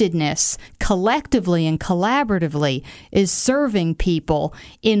giftedness collectively and collaboratively is serving people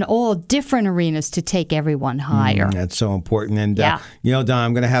in all different arenas to take everyone higher. That's so important. And, Don,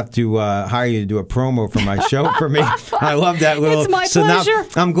 I'm going to have to hire you to do a promo for my show for me. I love that little... It's my pleasure.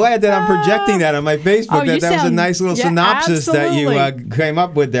 Now, I'm glad that I'm projecting that on my Facebook. You sound was a nice little synopsis that you came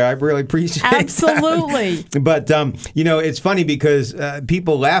up with there. I really appreciate it. Absolutely. But, it's funny because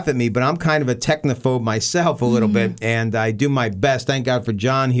people laugh at me, but I'm kind of a technophobe myself a little bit, and I do my best. Thank God for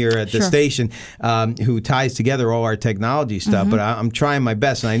John here at the station who ties together all our technology stuff, but I'm trying my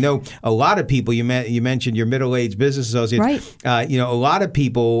best. And I know a lot of people, you mentioned your middle-aged business associates, a lot of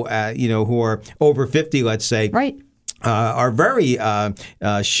people, who are over 50, let's say, are very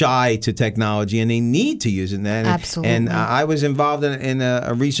shy to technology, and they need to use it. Absolutely. And I was involved in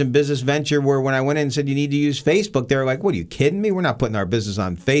a recent business venture where when I went in and said you need to use Facebook, they were like, "What, are you kidding me? We're not putting our business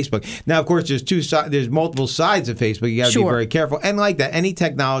on Facebook." Now, of course, there's multiple sides of Facebook. You got to be very careful. And like that, any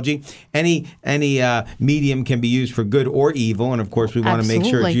technology, any medium can be used for good or evil. And of course, we want to make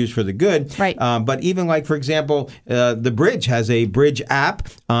sure it's used for the good. Right. But even like, for example, the Bridge has a Bridge app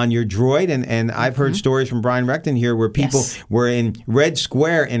on your Droid, and I've heard stories from Brian Recton here where people were in Red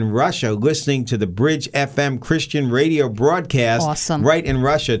Square in Russia listening to the Bridge FM Christian radio broadcast right in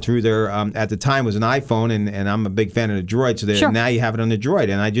Russia through their, at the time was an iPhone, and I'm a big fan of the Droid, so now you have it on the Droid.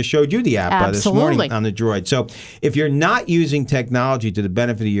 And I just showed you the app this morning on the Droid. So if you're not using technology to the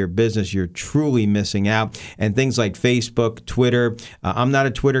benefit of your business, you're truly missing out. And things like Facebook, Twitter, I'm not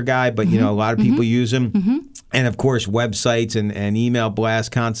a Twitter guy, but a lot of people use them. And of course, websites and email blasts,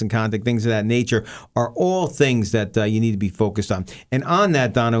 constant contact, things of that nature are all things that you need to be focused on. And on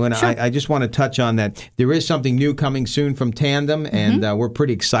that, Donalyn, I just want to touch on that. There is something new coming soon from Tandem, and we're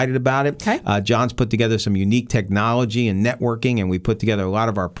pretty excited about it. Okay. John's put together some unique technology and networking, and we put together a lot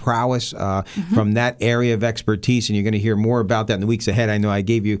of our prowess from that area of expertise, and you're going to hear more about that in the weeks ahead. I know I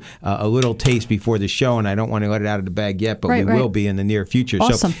gave you a little taste before the show, and I don't want to let it out of the bag yet, but we will be in the near future.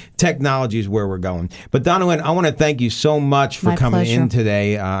 Awesome. So technology is where we're going. But Donalyn, I want to thank you so much for coming in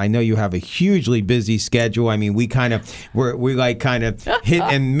today. I know you have a hugely busy schedule. I mean, we kind of hit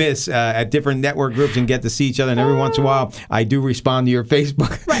and miss at different network groups and get to see each other. And every once in a while, I do respond to your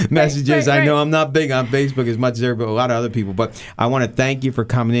Facebook messages. I know I'm not big on Facebook as much as a lot of other people, but I want to thank you for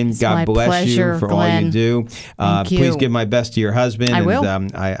coming in. God bless you for all you do. Please give my best to your husband. I will.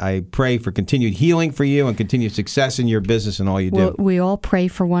 And I pray for continued healing for you and continued success in your business and all you do. We all pray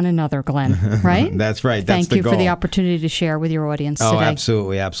for one another, Glenn, right? That's right. Thank That's you the goal. for the opportunity to share with your audience today.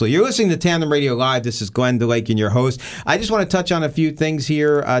 Absolutely. You're listening to Tandem Radio Live. This is Glenn DeLake, your host. I just want to touch on a few things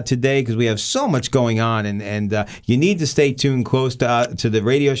here today because we have so much going on, and you need to stay tuned close to the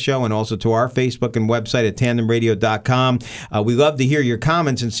radio show and also to our Facebook and website at tandemradio.com. We love to hear your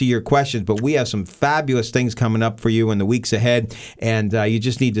comments and see your questions, but we have some fabulous things coming up for you in the weeks ahead, and you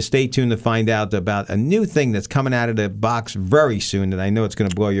just need to stay tuned to find out about a new thing that's coming out of the box very soon, and I know it's going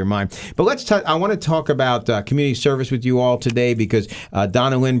to blow your mind. But I want to talk about community service with you all today because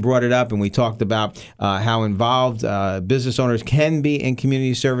Donalyn brought it up, and we talked about how involved business owners can be in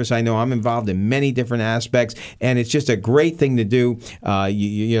community service. I know I'm involved in many different aspects, and it's just a great thing to do.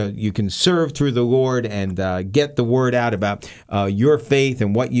 You can serve through the Lord and get the word out about your faith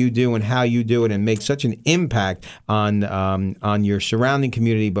and what you do and how you do it, and make such an impact on your surrounding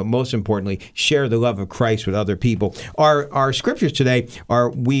community. But most importantly, share the love of Christ with other people. Our scriptures today are: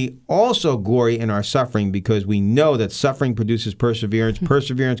 we also glory in our suffering because we know that suffering produces perseverance,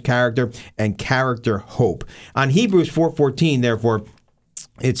 perseverance character, and character hope. On Hebrews 4:14, therefore,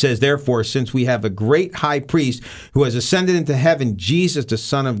 it says, therefore, since we have a great high priest who has ascended into heaven, Jesus, the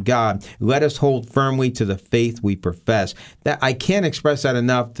Son of God, let us hold firmly to the faith we profess. That I can't express that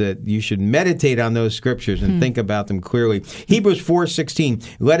enough, that you should meditate on those scriptures and think about them clearly. Hebrews 4:16,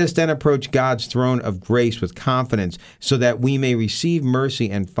 let us then approach God's throne of grace with confidence so that we may receive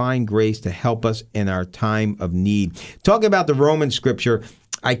mercy and find grace to help us in our time of need. Talking about the Roman scripture,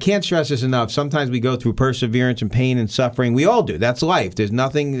 I can't stress this enough. Sometimes we go through perseverance and pain and suffering. We all do. That's life. There's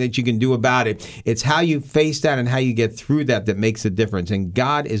nothing that you can do about it. It's how you face that and how you get through that makes a difference. And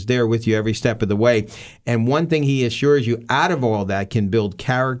God is there with you every step of the way. And one thing He assures you out of all that can build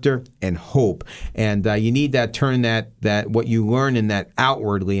character and hope. And you need that, turn that what you learn in that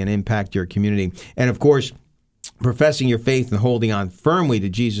outwardly and impact your community. And of course, professing your faith and holding on firmly to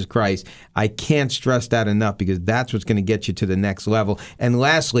Jesus Christ, I can't stress that enough because that's what's going to get you to the next level. And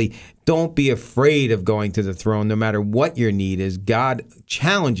lastly, don't be afraid of going to the throne no matter what your need is. God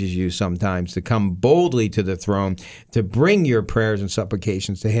challenges you sometimes to come boldly to the throne, to bring your prayers and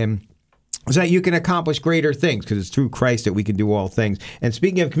supplications to Him, so that you can accomplish greater things, because it's through Christ that we can do all things. And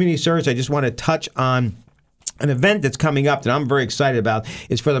speaking of community service, I just want to touch on an event that's coming up that I'm very excited about.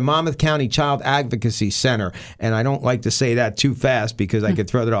 Is for the Monmouth County Child Advocacy Center. And I don't like to say that too fast because I could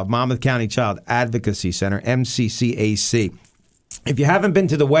throw that off. Monmouth County Child Advocacy Center, MCCAC. If you haven't been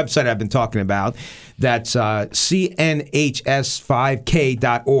to the website I've been talking about, that's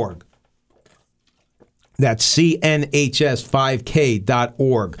cnhs5k.org. That's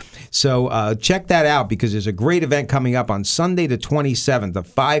cnhs5k.org. So check that out because there's a great event coming up on Sunday the 27th, the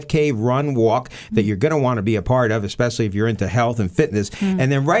 5K run walk that you're going to want to be a part of, especially if you're into health and fitness.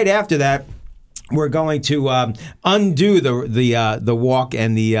 And then right after that, we're going to undo the walk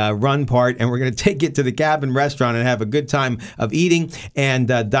and the run part, and we're going to take it to the Cabin Restaurant and have a good time of eating and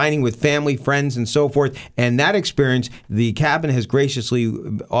dining with family, friends, and so forth. And that experience, the Cabin has graciously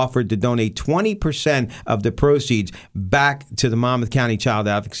offered to donate 20% of the proceeds back to the Monmouth County Child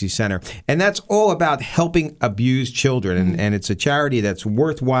Advocacy Center. And that's all about helping abused children. And it's a charity that's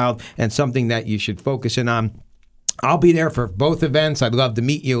worthwhile and something that you should focus in on. I'll be there for both events. I'd love to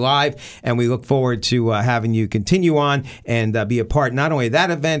meet you live, and we look forward to having you continue on and be a part not only of that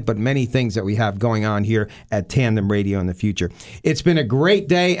event, but many things that we have going on here at Tandem Radio in the future. It's been a great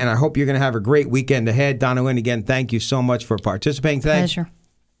day, and I hope you're going to have a great weekend ahead. Donna Lynn, again, thank you so much for participating today.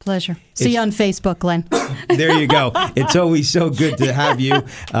 Pleasure. See you on Facebook, Glenn. There you go. It's always so good to have you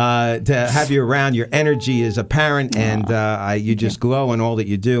around. Your energy is apparent, and you just glow in all that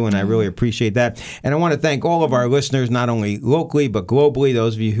you do, and I really appreciate that. And I want to thank all of our listeners, not only locally but globally,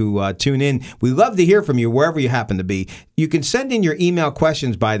 those of you who tune in. We love to hear from you wherever you happen to be. You can send in your email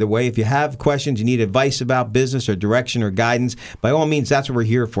questions, by the way. If you have questions, you need advice about business or direction or guidance, by all means, that's what we're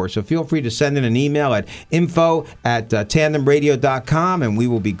here for. So feel free to send in an email at info@tandemradio.com, and we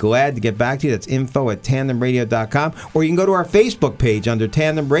will be glad to get back to you. That's info@tandemradio.com. Or you can go to our Facebook page under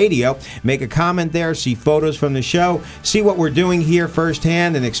Tandem Radio, make a comment there, see photos from the show, see what we're doing here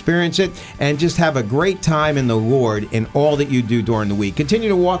firsthand and experience it, and just have a great time in the Lord in all that you do during the week. Continue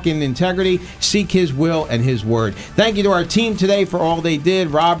to walk in integrity, seek His will and His word. Thank you to our team today for all they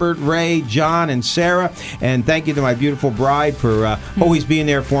did, Robert, Ray, John, and Sarah. And thank you to my beautiful bride for always being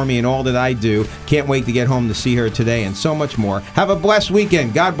there for me in all that I do. Can't wait to get home to see her today and so much more. Have a blessed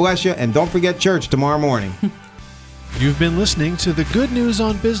weekend. God bless you, and don't forget church tomorrow morning. You've been listening to The Good News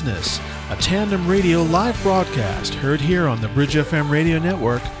on Business, a Tandem Radio live broadcast heard here on the Bridge FM radio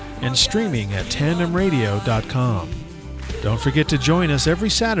network and streaming at tandemradio.com. Don't forget to join us every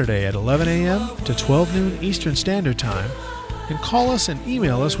Saturday at 11 a.m. to 12 noon Eastern Standard Time, and call us and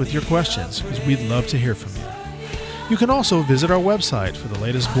email us with your questions, because we'd love to hear from you. You can also visit our website for the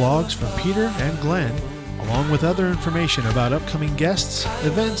latest blogs from Peter and Glenn, along with other information about upcoming guests,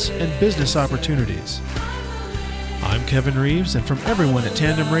 events, and business opportunities. I'm Kevin Reeves, and from everyone at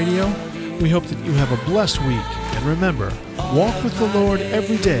Tandem Radio, we hope that you have a blessed week. And remember, walk with the Lord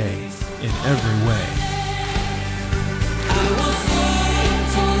every day, in every way.